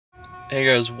Hey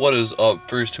guys, what is up?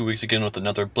 First 2 weeks again with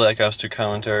another Black Ops 2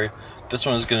 commentary. This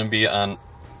one is going to be on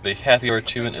the Happy Hour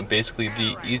achievement and basically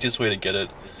the easiest way to get it.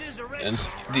 And it's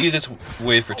the easiest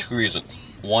way for two reasons.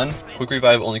 One, Quick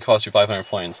Revive only costs you 500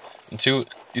 points. And two,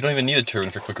 you don't even need a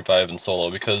Turbine for Quick Revive in solo,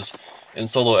 because in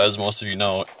solo, as most of you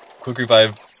know, Quick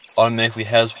Revive automatically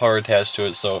has power attached to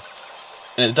it, so...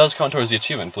 And it does count towards the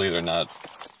achievement, believe it or not.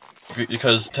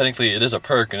 Because technically it is a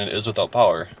perk and it is without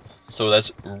power. So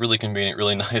that's really convenient,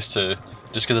 really nice to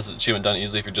just get this achievement done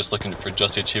easily if you're just looking for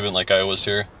just the achievement like I was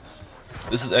here.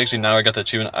 This is actually now I got the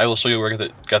achievement. I will show you where I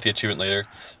got the achievement later.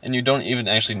 And you don't even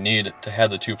actually need to have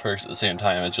the two perks at the same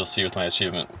time, as you'll see with my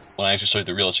achievement when I actually show you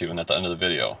the real achievement at the end of the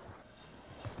video.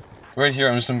 Right here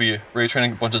I'm just going to be ray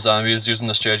training a bunch of zombies using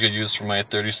the strategy I used for my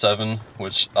 37,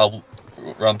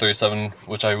 round 37,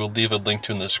 which I will leave a link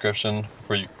to in the description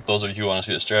for those of you who want to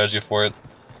see the strategy for it.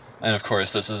 And of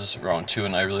course, this is round 2,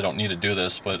 and I really don't need to do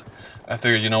this, but I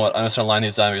figured, you know what, I'm just going to line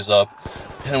these zombies up,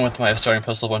 hit them with my starting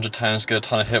pistol a bunch of times, get a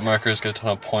ton of hit markers, get a ton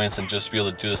of points, and just be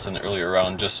able to do this in an earlier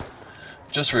round, just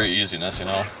for easiness, you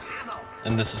know?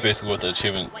 And this is basically what the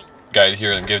achievement guide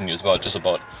here I'm giving you is about, just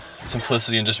about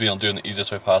simplicity and just being able to do it in the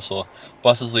easiest way possible.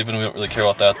 Bus is leaving, we don't really care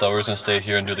about that though, we're just going to stay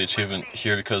here and do the achievement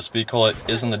here because Speed Cola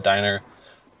is in the diner,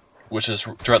 which is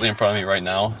directly in front of me right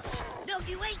now.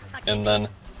 And then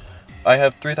I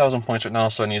have 3,000 points right now,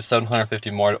 so I need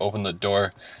 750 more to open the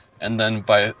door, and then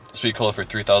buy Speed Cola for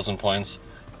 3,000 points.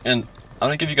 And I'm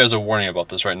going to give you guys a warning about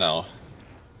this right now.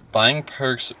 Buying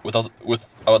perks without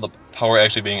the power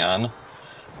actually being on,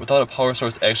 without a power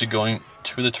source actually going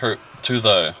to the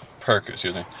perk,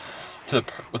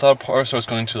 without a power source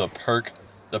going to the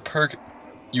perk,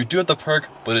 you do have the perk,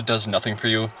 but it does nothing for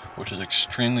you, which is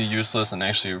extremely useless and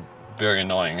actually very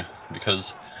annoying,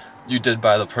 because you did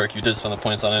buy the perk, you did spend the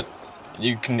points on it,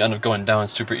 you can end up going down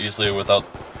super easily without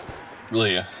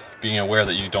really being aware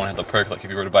that you don't have the perk, like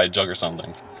if you were to buy a Jug or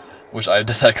something. Which I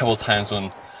did that a couple times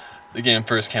when the game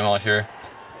first came out here.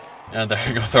 And there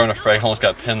you go, throwing a frag, almost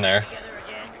got pinned there.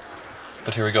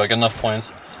 But here we go, I got enough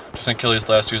points. Just gonna kill these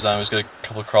last two zombies, get a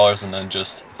couple of crawlers, and then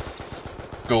just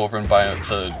go over and buy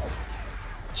the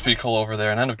Speed Cola over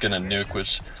there, and end up getting a nuke,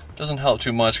 which doesn't help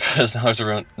too much because now there's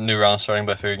a new round starting,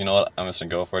 but I figured, you know what, I'm just gonna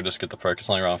go for it, just get the perk. It's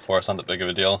only round 4, it's not that big of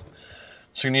a deal.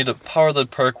 So you need to power the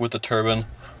perk with the Turbine.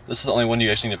 This is the only one you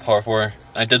actually need to power for.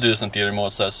 I did do this in theater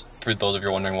mode, so that's for those of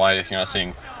you wondering why you're not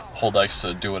seeing hold X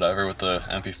to do whatever with the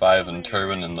MP5 and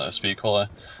Turbine and the Speed Cola.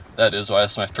 That is why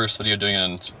this is my first video doing it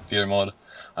in theater mode.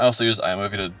 I also use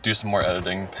iMovie to do some more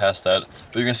editing past that.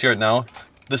 But you're going to see right now,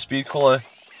 the Speed Cola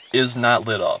is not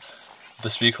lit up. The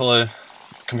Speed Cola,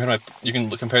 you can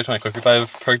compare it to my Quick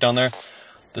Revive perk down there.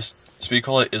 This Speed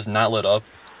Cola is not lit up.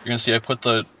 You're going to see I put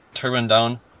the Turbine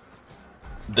down.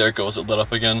 There it goes, it lit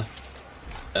up again.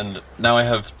 And now I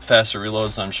have faster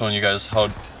reloads, and I'm showing you guys how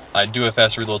I do have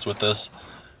faster reloads with this.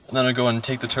 And then I go and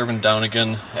take the Turbine down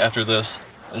again after this,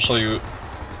 and show you,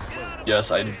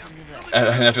 yes, and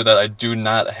after that I do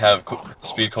not have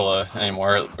Speed Cola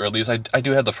anymore, or at least I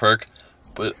do have the perk,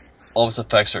 but all of its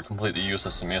effects are completely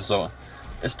useless to me, so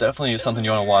it's definitely something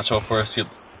you want to watch out for. See,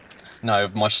 now I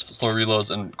have much slower reloads,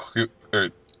 and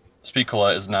Speed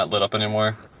Cola is not lit up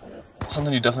anymore.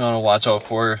 Something you definitely want to watch out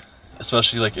for,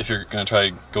 especially like if you're going to try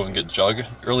to go and get Jug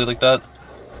early like that,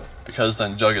 because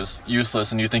then Jug is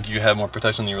useless and you think you have more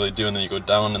protection than you really do, and then you go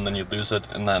down and then you lose it,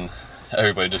 and then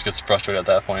everybody just gets frustrated at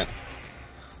that point.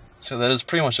 So that is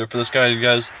pretty much it for this guide, you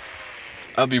guys.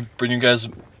 I'll be bringing you guys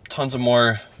tons of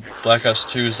more Black Ops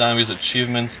 2 zombies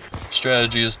achievements,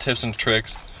 strategies, tips and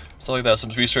tricks, stuff like that, so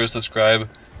be sure to subscribe,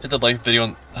 hit the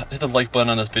like button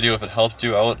on this video if it helped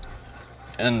you out.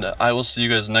 And I will see you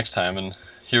guys next time, and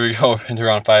here we go into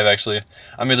round 5 actually.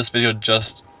 I made this video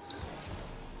just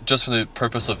for the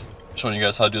purpose of showing you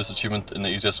guys how to do this achievement in the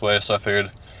easiest way, so I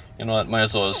figured, you know what, might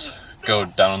as well just go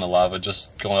down in the lava,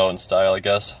 just going out in style, I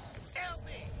guess.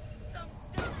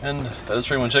 And that is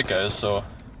pretty much it, guys, so...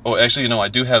 Oh, actually, you know, I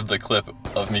do have the clip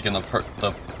of me getting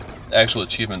the actual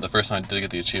achievement, the first time I did get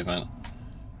the achievement,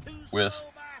 with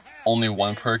only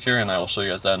one perk here, and I will show you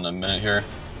guys that in a minute here,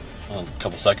 well, a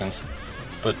couple seconds.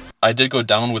 But I did go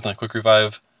down with my Quick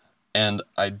Revive, and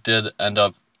I did end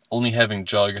up only having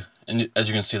Jug, and as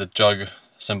you can see the Jug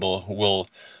symbol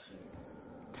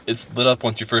it's lit up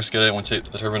once you first get it, once you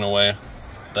take the Turbine away,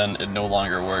 then it no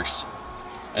longer works.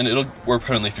 And it'll work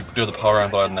permanently if you do have the power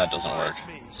on, but other than that it doesn't work.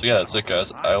 So yeah, that's it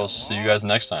guys, I will see you guys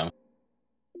next time.